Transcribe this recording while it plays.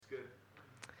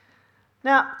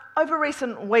Now, over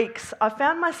recent weeks, I've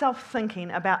found myself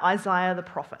thinking about Isaiah the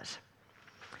prophet.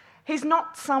 He's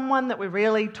not someone that we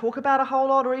really talk about a whole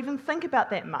lot or even think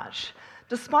about that much,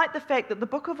 despite the fact that the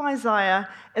book of Isaiah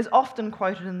is often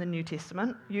quoted in the New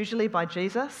Testament, usually by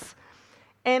Jesus,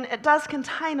 and it does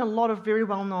contain a lot of very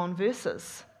well-known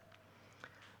verses.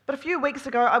 But a few weeks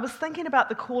ago, I was thinking about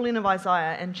the calling of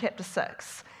Isaiah in chapter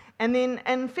 6, and then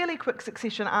in fairly quick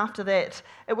succession after that,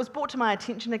 it was brought to my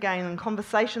attention again in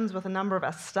conversations with a number of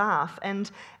our staff, and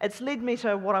it's led me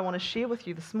to what I want to share with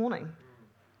you this morning.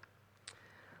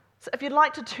 So if you'd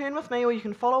like to turn with me, or you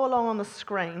can follow along on the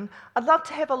screen, I'd love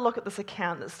to have a look at this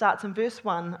account that starts in verse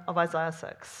 1 of Isaiah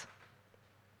 6.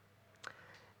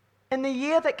 In the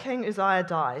year that King Uzziah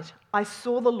died, I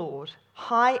saw the Lord,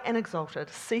 high and exalted,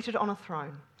 seated on a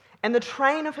throne, and the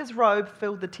train of his robe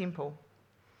filled the temple.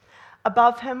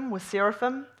 Above him were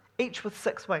seraphim, each with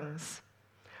 6 wings.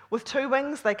 With 2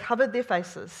 wings they covered their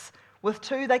faces, with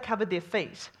 2 they covered their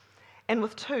feet, and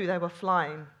with 2 they were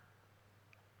flying.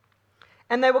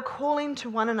 And they were calling to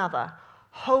one another,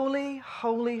 Holy,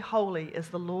 holy, holy is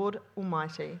the Lord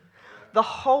Almighty. The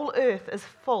whole earth is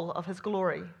full of his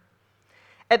glory.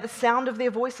 At the sound of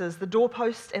their voices, the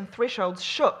doorposts and thresholds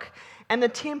shook, and the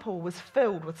temple was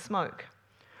filled with smoke.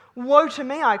 Woe to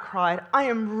me, I cried, I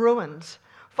am ruined,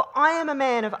 for I am a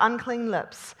man of unclean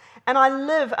lips, and I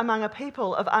live among a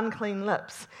people of unclean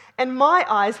lips, and my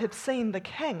eyes have seen the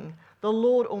King, the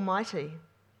Lord Almighty.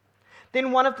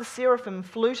 Then one of the seraphim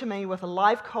flew to me with a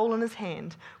live coal in his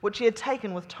hand, which he had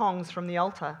taken with tongs from the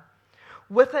altar.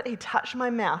 With it he touched my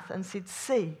mouth and said,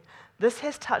 See, this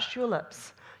has touched your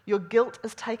lips. Your guilt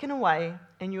is taken away,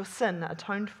 and your sin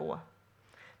atoned for.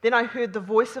 Then I heard the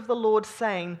voice of the Lord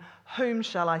saying, Whom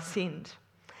shall I send?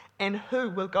 And who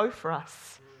will go for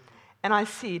us? And I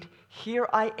said, Here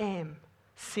I am,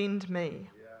 send me.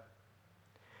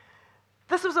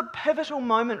 This was a pivotal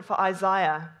moment for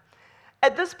Isaiah.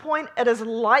 At this point, it is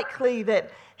likely that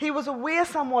he was aware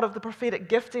somewhat of the prophetic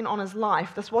gifting on his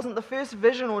life. This wasn't the first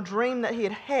vision or dream that he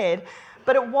had had,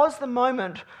 but it was the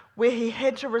moment where he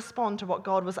had to respond to what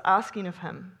God was asking of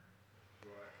him.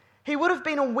 He would have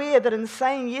been aware that in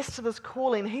saying yes to this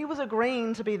calling, he was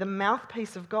agreeing to be the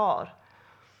mouthpiece of God.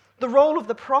 The role of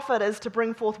the prophet is to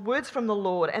bring forth words from the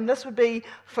Lord, and this would be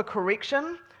for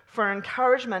correction, for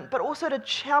encouragement, but also to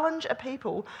challenge a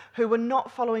people who were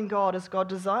not following God as God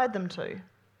desired them to.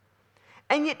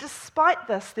 And yet, despite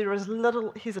this, there is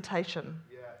little hesitation.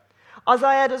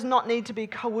 Isaiah does not need to be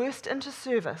coerced into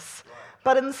service,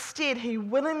 but instead he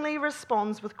willingly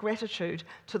responds with gratitude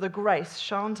to the grace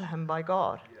shown to him by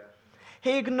God.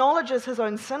 He acknowledges his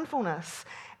own sinfulness,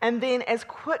 and then as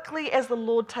quickly as the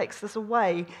Lord takes this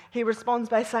away, he responds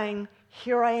by saying,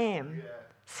 Here I am,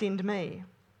 send me.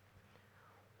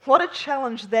 What a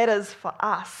challenge that is for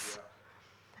us.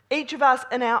 Each of us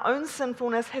in our own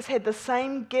sinfulness has had the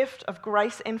same gift of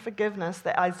grace and forgiveness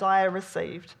that Isaiah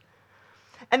received.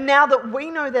 And now that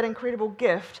we know that incredible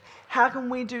gift, how can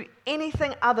we do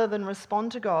anything other than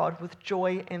respond to God with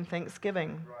joy and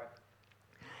thanksgiving?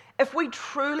 If we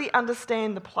truly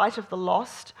understand the plight of the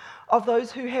lost, of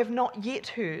those who have not yet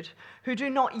heard, who do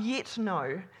not yet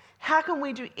know, how can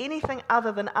we do anything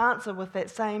other than answer with that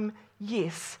same,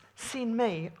 yes, send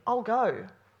me, I'll go?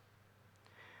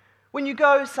 When you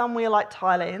go somewhere like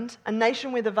Thailand, a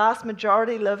nation where the vast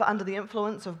majority live under the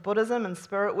influence of Buddhism and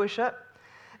spirit worship,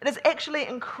 it is actually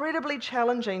incredibly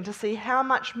challenging to see how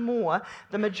much more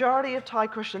the majority of Thai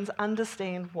Christians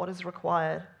understand what is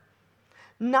required.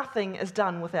 Nothing is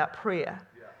done without prayer,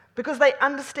 because they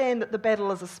understand that the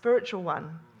battle is a spiritual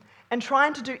one, and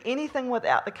trying to do anything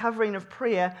without the covering of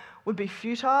prayer would be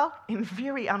futile and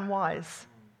very unwise.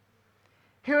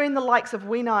 Hearing the likes of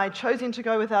Wenai choosing to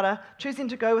go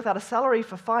without a salary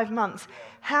for 5 months,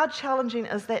 how challenging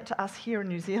is that to us here in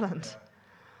New Zealand?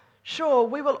 Sure,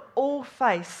 we will all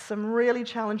face some really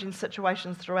challenging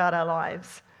situations throughout our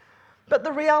lives. But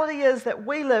the reality is that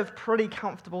we live pretty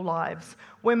comfortable lives,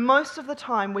 where most of the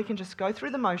time we can just go through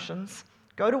the motions,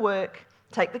 go to work,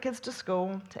 take the kids to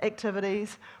school, to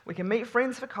activities, we can meet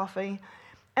friends for coffee,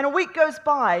 and a week goes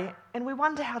by and we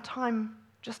wonder how time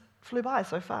just flew by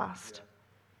so fast.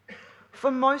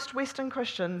 For most Western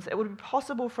Christians, it would be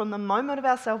possible from the moment of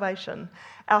our salvation,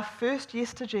 our first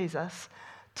yes to Jesus,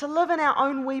 to live in our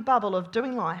own wee bubble of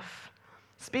doing life,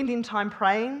 spending time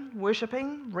praying,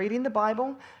 worshipping, reading the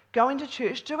Bible, going to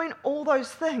church, doing all those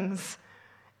things,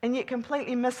 and yet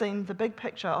completely missing the big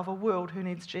picture of a world who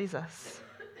needs Jesus.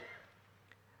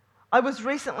 I was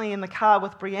recently in the car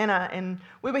with Brianna, and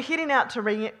we were heading out to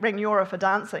Rangiora for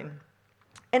dancing.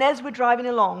 And as we're driving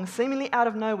along, seemingly out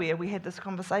of nowhere, we had this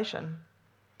conversation.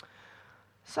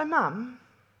 So, Mum,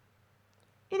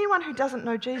 anyone who doesn't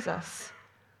know Jesus,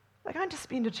 they're going to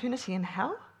spend eternity in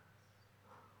hell?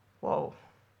 Whoa,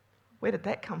 where did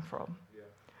that come from?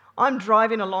 I'm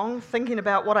driving along thinking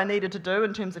about what I needed to do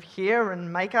in terms of hair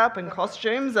and makeup and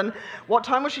costumes and what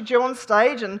time was she due on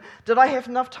stage and did I have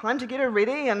enough time to get her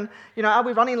ready and, are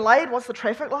we running late? What's the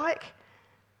traffic like?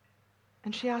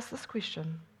 And she asked this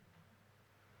question.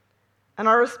 And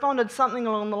I responded something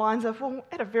along the lines of, well,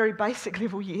 at a very basic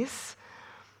level, yes.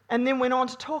 And then went on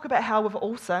to talk about how we've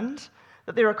all sinned,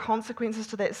 that there are consequences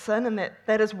to that sin and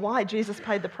that is why Jesus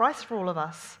paid the price for all of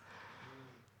us.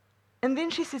 And then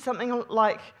she said something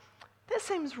like, that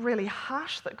seems really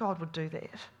harsh that God would do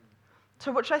that.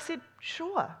 To which I said,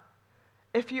 sure,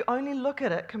 if you only look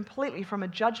at it completely from a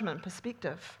judgment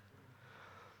perspective.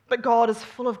 But God is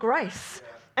full of grace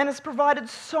and has provided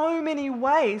so many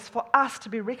ways for us to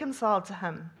be reconciled to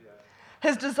him.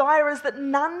 His desire is that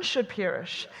none should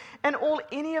perish, and all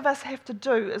any of us have to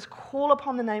do is call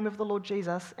upon the name of the Lord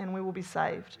Jesus and we will be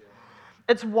saved.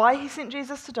 It's why he sent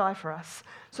Jesus to die for us,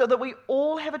 so that we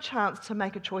all have a chance to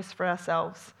make a choice for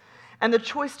ourselves. And the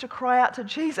choice to cry out to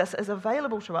Jesus is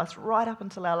available to us right up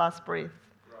until our last breath.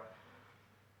 Right.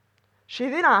 She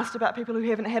then asked about people who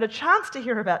haven't had a chance to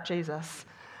hear about Jesus.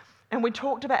 And we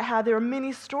talked about how there are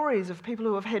many stories of people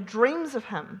who have had dreams of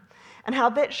him, and how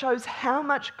that shows how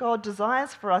much God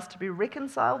desires for us to be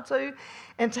reconciled to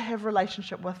and to have a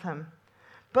relationship with him.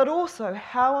 But also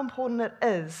how important it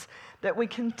is that we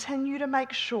continue to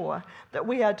make sure that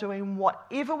we are doing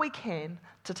whatever we can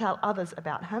to tell others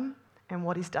about him and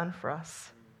what he's done for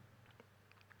us.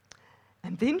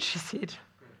 And then she said,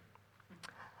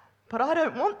 but I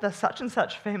don't want the such and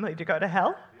such family to go to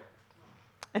hell.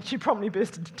 And she promptly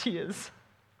burst into tears.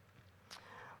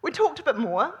 We talked a bit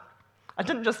more. I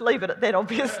didn't just leave it at that,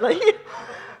 obviously.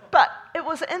 But it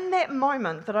was in that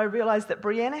moment that I realised that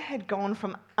Brianna had gone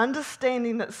from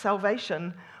understanding that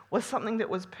salvation was something that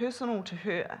was personal to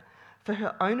her, for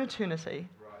her own eternity,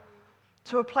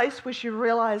 to a place where she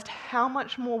realised how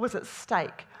much more was at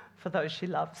stake for those she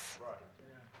loves.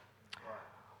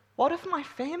 What if my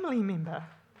family member,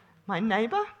 my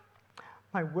neighbour,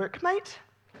 my workmate,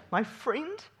 my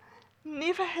friend,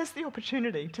 never has the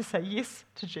opportunity to say yes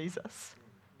to Jesus?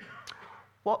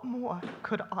 What more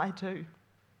could I do?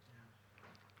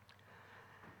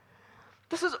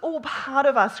 This is all part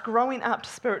of us growing up to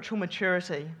spiritual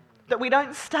maturity, that we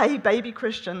don't stay baby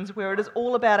Christians where it is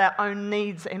all about our own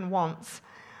needs and wants,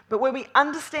 but where we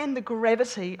understand the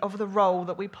gravity of the role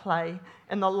that we play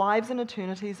in the lives and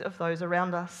eternities of those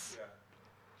around us.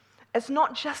 It's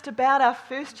not just about our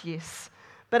first yes,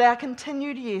 but our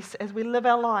continued yes as we live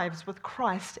our lives with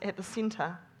Christ at the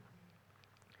centre.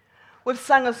 We've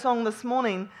sung a song this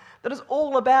morning that is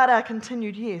all about our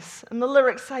continued yes. And the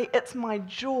lyrics say, it's my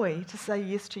joy to say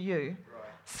yes to you.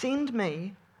 Right. Send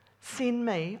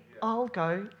me, I'll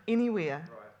go anywhere.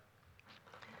 Right.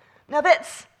 Now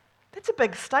that's a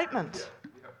big statement.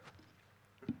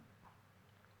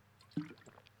 Yeah.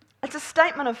 It's a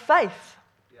statement of faith.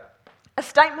 Yeah. A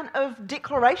statement of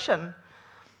declaration.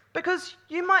 Because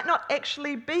you might not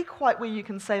actually be quite where you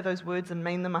can say those words and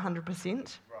mean them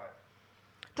 100%.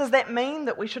 Does that mean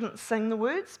that we shouldn't sing the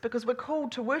words? Because we're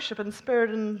called to worship in spirit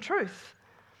and in truth.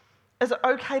 Is it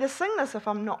okay to sing this if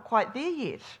I'm not quite there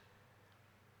yet?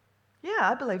 Yeah,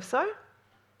 I believe so.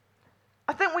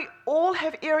 I think we all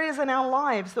have areas in our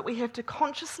lives that we have to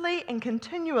consciously and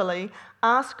continually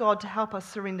ask God to help us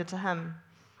surrender to him.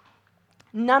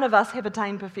 None of us have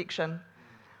attained perfection,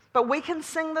 but we can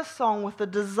sing this song with the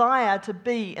desire to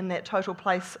be in that total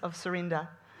place of surrender,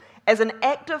 as an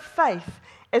act of faith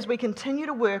as we continue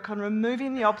to work on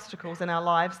removing the obstacles in our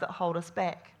lives that hold us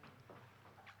back.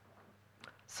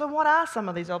 So what are some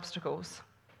of these obstacles?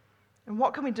 And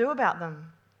what can we do about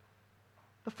them?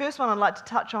 The first one I'd like to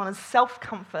touch on is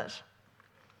self-comfort.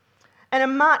 And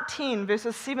in Mark 10,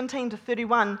 verses 17 to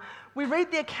 31, we read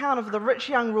the account of the rich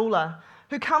young ruler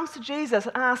who comes to Jesus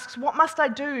and asks, what must I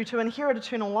do to inherit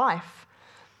eternal life?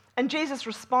 And Jesus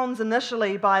responds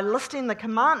initially by listing the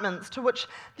commandments, to which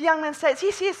the young man states,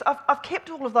 yes, I've kept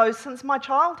all of those since my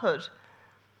childhood.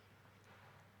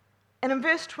 And in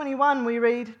verse 21 we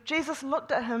read, Jesus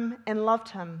looked at him and loved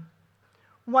him.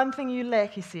 One thing you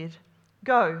lack, he said.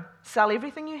 Go, sell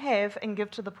everything you have and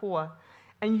give to the poor,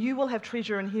 and you will have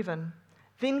treasure in heaven.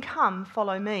 Then come,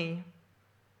 follow me.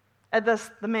 At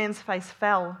this, the man's face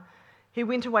fell. He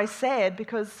went away sad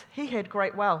because he had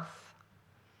great wealth.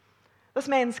 This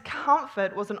man's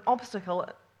comfort was an obstacle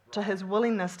to his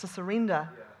willingness to surrender,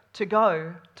 to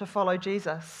go, to follow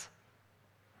Jesus.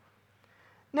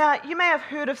 Now, you may have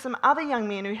heard of some other young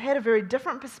men who had a very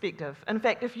different perspective. In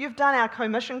fact, if you've done our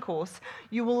commission course,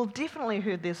 you will have definitely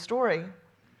heard their story.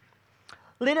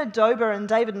 Leonard Dober and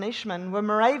David Nishman were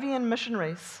Moravian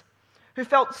missionaries who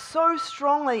felt so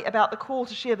strongly about the call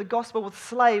to share the gospel with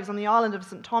slaves on the island of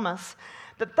St. Thomas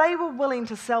that they were willing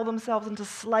to sell themselves into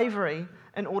slavery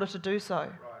in order to do so.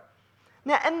 Right.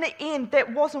 Now, in the end,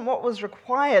 that wasn't what was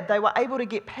required. They were able to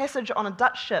get passage on a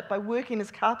Dutch ship by working as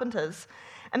carpenters,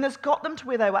 and this got them to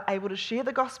where they were able to share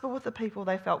the gospel with the people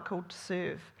they felt called to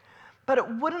serve. But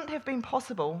it wouldn't have been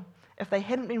possible if they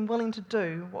hadn't been willing to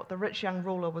do what the rich young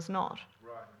ruler was not.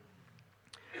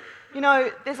 You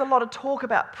know, there's a lot of talk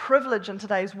about privilege in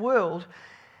today's world,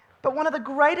 but one of the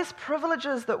greatest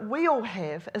privileges that we all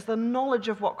have is the knowledge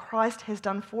of what Christ has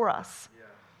done for us. Yeah.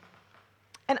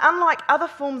 And unlike other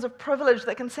forms of privilege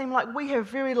that can seem like we have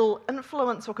very little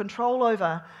influence or control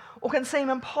over, or can seem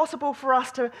impossible for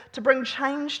us to bring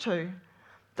change to,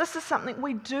 this is something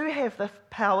we do have the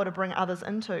power to bring others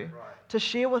into, to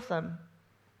share with them.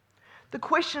 The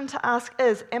question to ask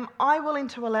is, am I willing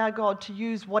to allow God to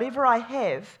use whatever I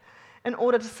have in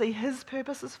order to see His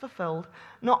purposes fulfilled,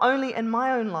 not only in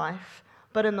my own life,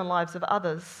 but in the lives of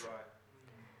others? Right.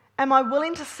 Am I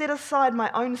willing to set aside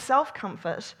my own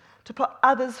self-comfort to put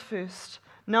others first,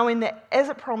 knowing that, as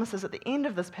it promises at the end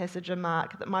of this passage in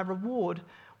Mark, that my reward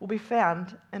will be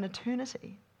found in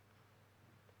eternity?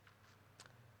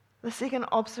 The second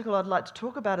obstacle I'd like to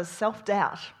talk about is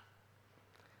self-doubt.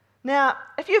 Now,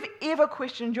 if you've ever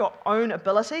questioned your own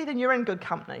ability, then you're in good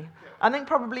company. I think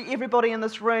probably everybody in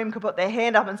this room could put their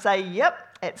hand up and say,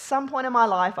 yep, at some point in my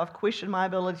life I've questioned my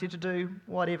ability to do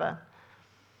whatever.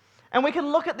 And we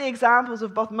can look at the examples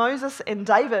of both Moses and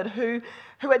David who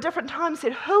at different times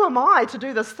said, who am I to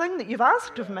do this thing that you've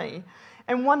asked of me?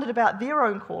 And wondered about their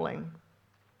own calling.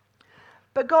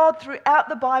 But God, throughout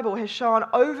the Bible, has shown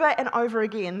over and over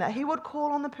again that He would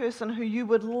call on the person who you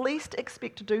would least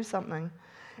expect to do something,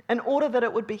 in order that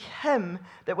it would be Him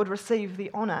that would receive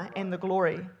the honour and the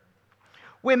glory.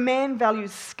 Where man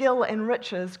values skill and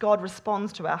riches, God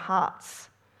responds to our hearts.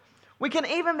 We can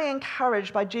even be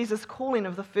encouraged by Jesus' calling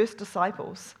of the first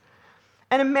disciples.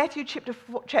 And in Matthew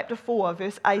chapter 4,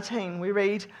 verse 18, we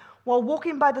read, while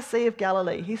walking by the Sea of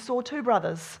Galilee, He saw two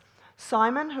brothers,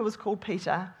 Simon, who was called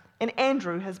Peter, and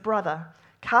Andrew, his brother,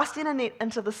 casting a net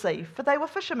into the sea, for they were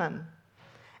fishermen.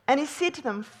 And He said to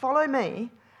them, follow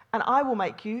me, and I will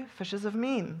make you fishers of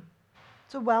men.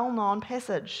 It's a well-known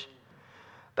passage.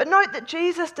 But note that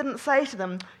Jesus didn't say to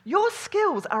them, your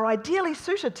skills are ideally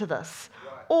suited to this,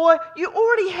 or you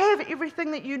already have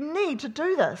everything that you need to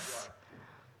do this.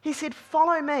 He said,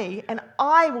 follow me, and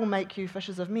I will make you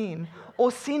fishers of men,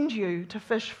 or send you to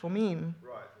fish for men.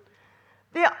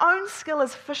 Their own skill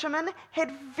as fishermen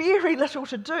had very little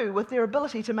to do with their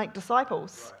ability to make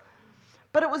disciples.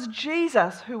 But it was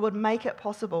Jesus who would make it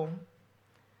possible.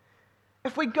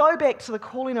 If we go back to the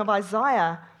calling of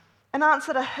Isaiah, in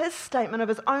answer to his statement of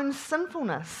his own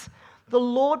sinfulness, the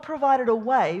Lord provided a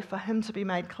way for him to be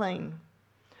made clean.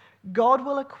 God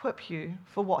will equip you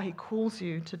for what He calls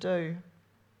you to do.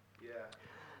 Yeah.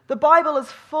 The Bible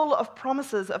is full of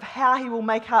promises of how He will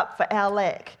make up for our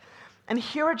lack. And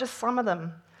here are just some of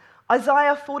them.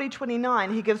 Isaiah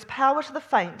 40:29, He gives power to the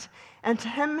faint, and to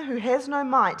him who has no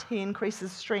might, He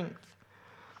increases strength.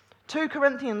 2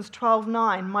 Corinthians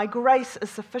 12:9, my grace is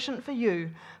sufficient for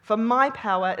you, for my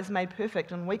power is made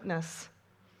perfect in weakness.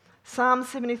 Psalm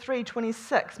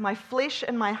 73:26, my flesh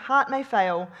and my heart may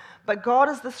fail, but God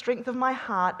is the strength of my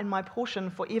heart and my portion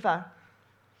forever.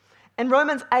 And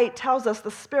Romans 8 tells us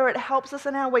the Spirit helps us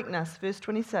in our weakness, verse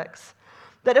 26,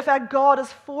 that if our God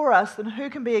is for us, then who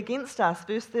can be against us,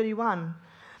 verse 31,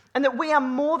 and that we are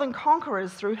more than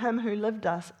conquerors through Him who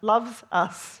loves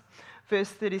us, verse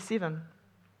 37.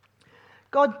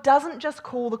 God doesn't just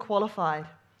call the qualified.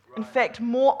 In fact,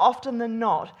 more often than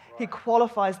not, He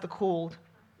qualifies the called.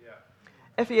 Yeah.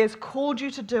 If He has called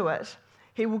you to do it,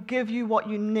 He will give you what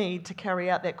you need to carry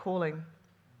out that calling.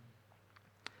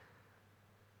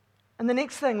 And the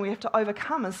next thing we have to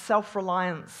overcome is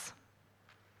self-reliance.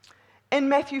 In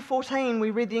Matthew 14,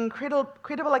 we read the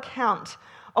incredible account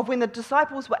of when the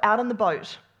disciples were out in the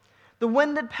boat. The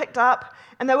wind had picked up,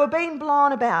 and they were being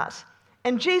blown about.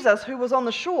 And Jesus, who was on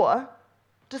the shore,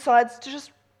 decides to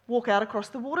just walk out across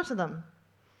the water to them.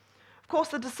 Of course,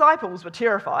 the disciples were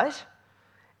terrified,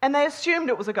 and they assumed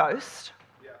it was a ghost.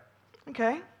 Yeah.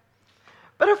 Okay.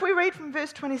 But if we read from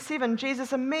verse 27,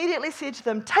 Jesus immediately said to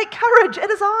them, take courage, it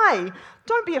is I.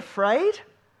 Don't be afraid.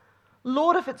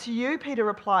 Lord, if it's you, Peter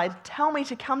replied, tell me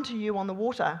to come to you on the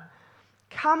water.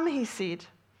 Come, He said.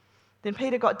 Then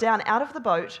Peter got down out of the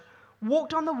boat,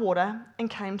 walked on the water, and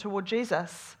came toward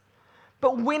Jesus.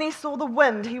 But when he saw the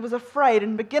wind, he was afraid,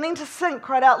 and beginning to sink,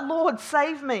 cried out, Lord,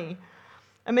 save me.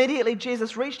 Immediately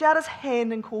Jesus reached out His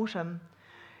hand and caught him.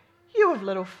 "You of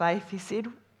little faith," he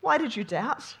said, "why did you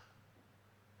doubt?"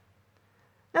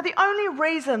 Now, the only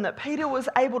reason that Peter was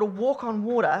able to walk on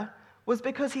water was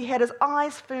because he had his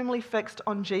eyes firmly fixed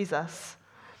on Jesus.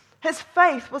 His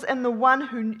faith was in the one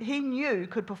who he knew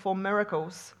could perform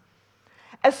miracles.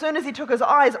 As soon as he took his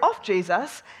eyes off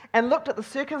Jesus and looked at the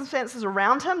circumstances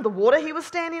around him, the water he was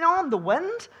standing on, the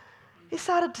wind, he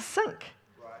started to sink.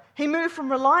 He moved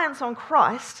from reliance on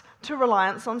Christ to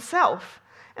reliance on self.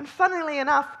 And funnily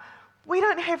enough, we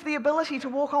don't have the ability to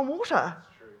walk on water.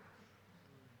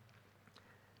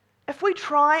 If we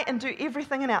try and do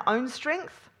everything in our own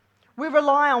strength, we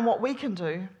rely on what we can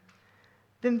do,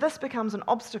 then this becomes an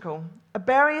obstacle, a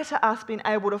barrier to us being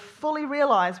able to fully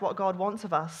realize what God wants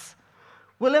of us.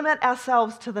 We limit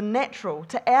ourselves to the natural,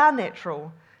 to our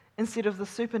natural, instead of the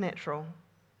supernatural.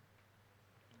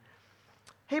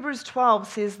 Hebrews 12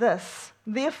 says this,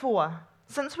 "Therefore,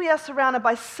 since we are surrounded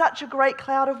by such a great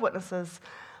cloud of witnesses,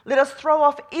 let us throw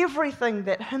off everything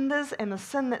that hinders and the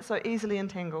sin that so easily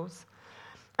entangles.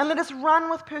 And let us run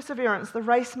with perseverance the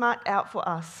race marked out for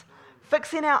us,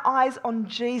 fixing our eyes on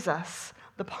Jesus,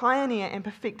 the pioneer and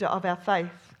perfecter of our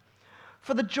faith.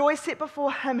 For the joy set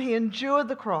before him, he endured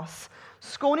the cross,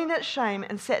 scorning its shame,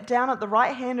 and sat down at the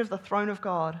right hand of the throne of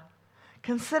God.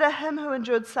 Consider him who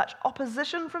endured such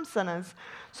opposition from sinners,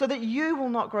 so that you will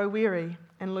not grow weary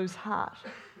and lose heart."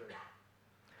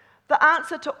 The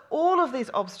answer to all of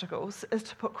these obstacles is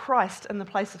to put Christ in the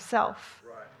place of self.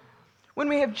 When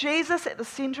we have Jesus at the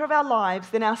center of our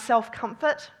lives, then our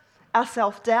self-comfort, our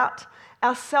self-doubt,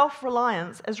 our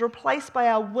self-reliance is replaced by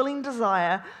our willing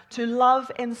desire to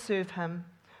love and serve him,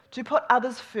 to put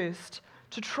others first,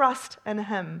 to trust in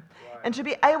him, and to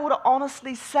be able to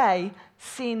honestly say,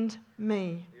 "Send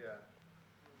me."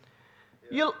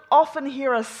 You'll often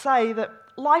hear us say that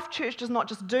Life Church does not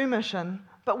just do mission,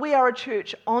 but we are a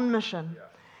church on mission.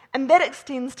 And that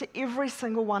extends to every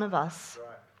single one of us.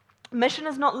 Mission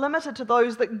is not limited to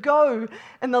those that go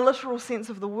in the literal sense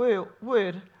of the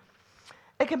word.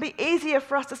 It can be easier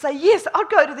for us to say, "Yes, I'll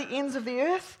go to the ends of the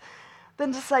earth,"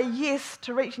 than to say yes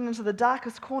to reaching into the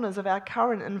darkest corners of our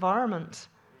current environment.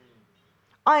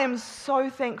 I am so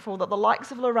thankful that the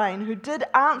likes of Lorraine, who did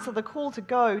answer the call to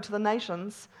go to the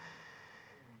nations,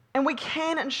 and we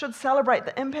can and should celebrate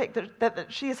the impact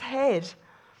that she has had,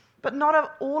 but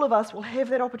not all of us will have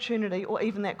that opportunity or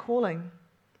even that calling.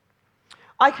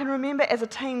 I can remember as a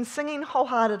teen singing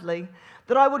wholeheartedly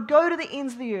that I would go to the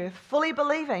ends of the earth, fully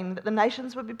believing that the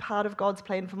nations would be part of God's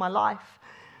plan for my life.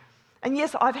 And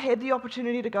yes, I've had the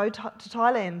opportunity to go to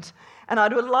Thailand, and I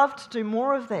would love to do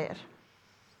more of that.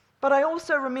 But I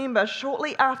also remember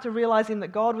shortly after realizing that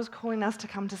God was calling us to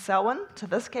come to Selwyn, to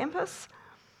this campus,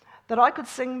 that I could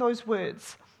sing those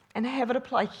words and have it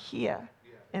apply here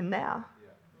and now.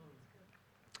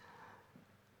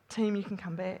 Team, you can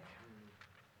come back.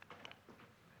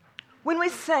 When we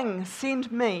sing,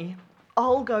 "Send me,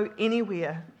 I'll go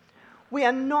anywhere," we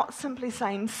are not simply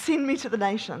saying, "Send me to the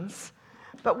nations,"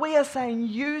 but we are saying,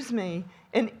 "Use me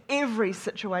in every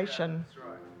situation." That's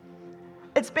right.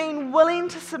 It's being willing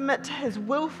to submit to his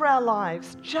will for our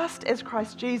lives, just as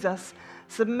Christ Jesus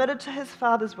submitted to his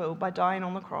Father's will by dying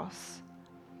on the cross.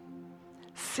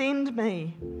 Send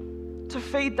me to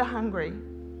feed the hungry,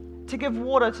 to give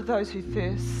water to those who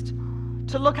thirst,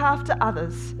 to look after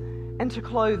others, and to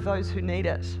clothe those who need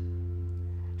it.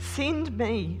 Send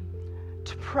me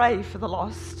to pray for the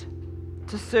lost,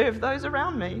 to serve those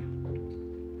around me.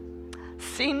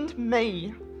 Send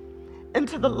me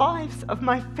into the lives of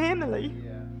my family,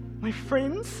 my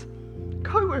friends,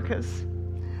 co-workers.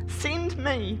 Send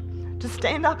me to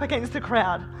stand up against the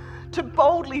crowd, to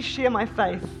boldly share my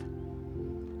faith.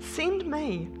 Send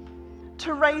me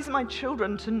to raise my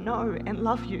children to know and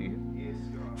love you.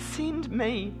 Send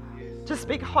me to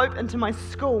speak hope into my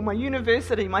school, my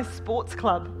university, my sports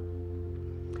club.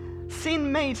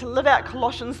 Send me to live out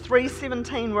Colossians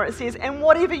 3:17, where it says, "And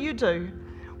whatever you do,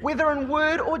 whether in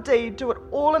word or deed, do it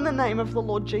all in the name of the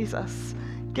Lord Jesus,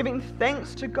 giving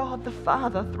thanks to God the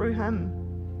Father through him."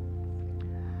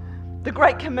 The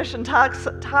Great Commission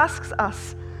tasks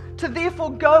us to therefore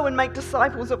go and make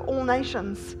disciples of all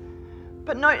nations.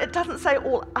 But note, it doesn't say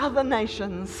all other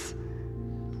nations.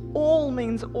 All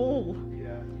means all.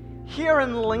 Here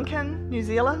in Lincoln, New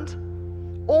Zealand,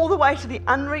 all the way to the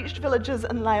unreached villages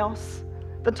in Laos,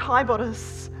 the Thai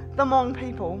Buddhists, the Hmong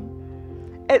people.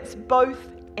 It's both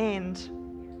and.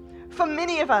 For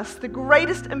many of us, the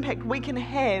greatest impact we can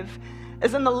have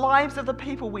is in the lives of the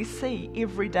people we see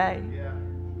every day.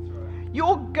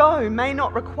 Your go may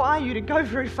not require you to go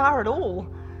very far at all,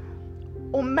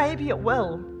 or maybe it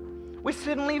will. We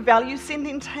certainly value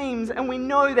sending teams, and we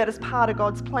know that is part of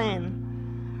God's plan.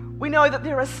 We know that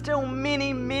there are still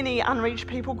many, many unreached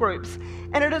people groups,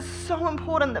 and it is so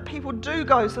important that people do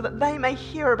go so that they may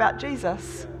hear about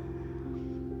Jesus.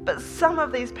 But some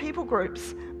of these people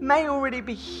groups may already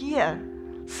be here,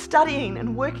 studying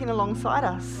and working alongside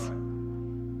us.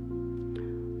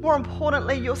 More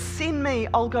importantly, your "send me,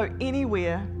 I'll go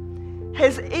anywhere"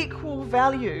 has equal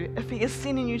value if he is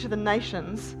sending you to the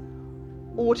nations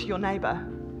or to your neighbour.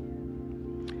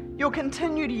 Your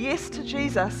continued yes to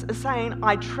Jesus is saying,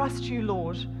 "I trust you,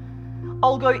 Lord.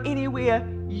 I'll go anywhere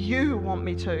you want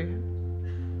me to."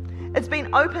 It's being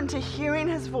open to hearing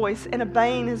his voice and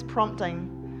obeying his prompting.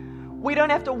 We don't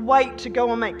have to wait to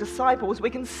go and make disciples. We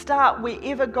can start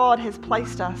wherever God has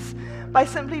placed us by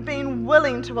simply being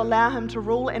willing to allow him to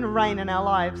rule and reign in our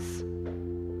lives.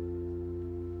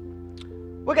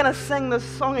 We're going to sing this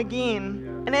song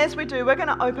again, and as we do, we're going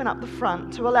to open up the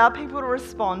front to allow people to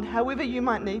respond however you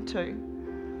might need to.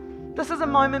 This is a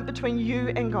moment between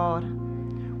you and God,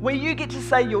 where you get to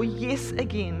say your yes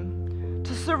again,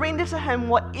 to surrender to him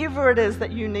whatever it is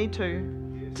that you need to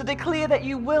declare that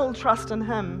you will trust in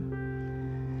him.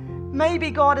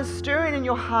 Maybe God is stirring in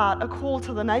your heart a call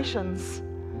to the nations.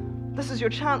 This is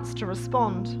your chance to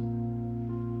respond.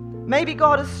 Maybe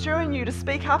God is stirring you to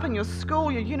speak up in your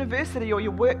school, your university, or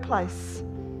your workplace.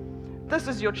 This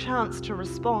is your chance to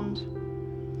respond.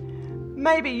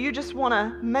 Maybe you just want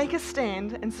to make a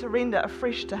stand and surrender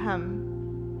afresh to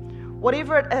him.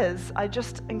 Whatever it is, I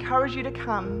just encourage you to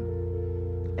come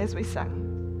as we sing.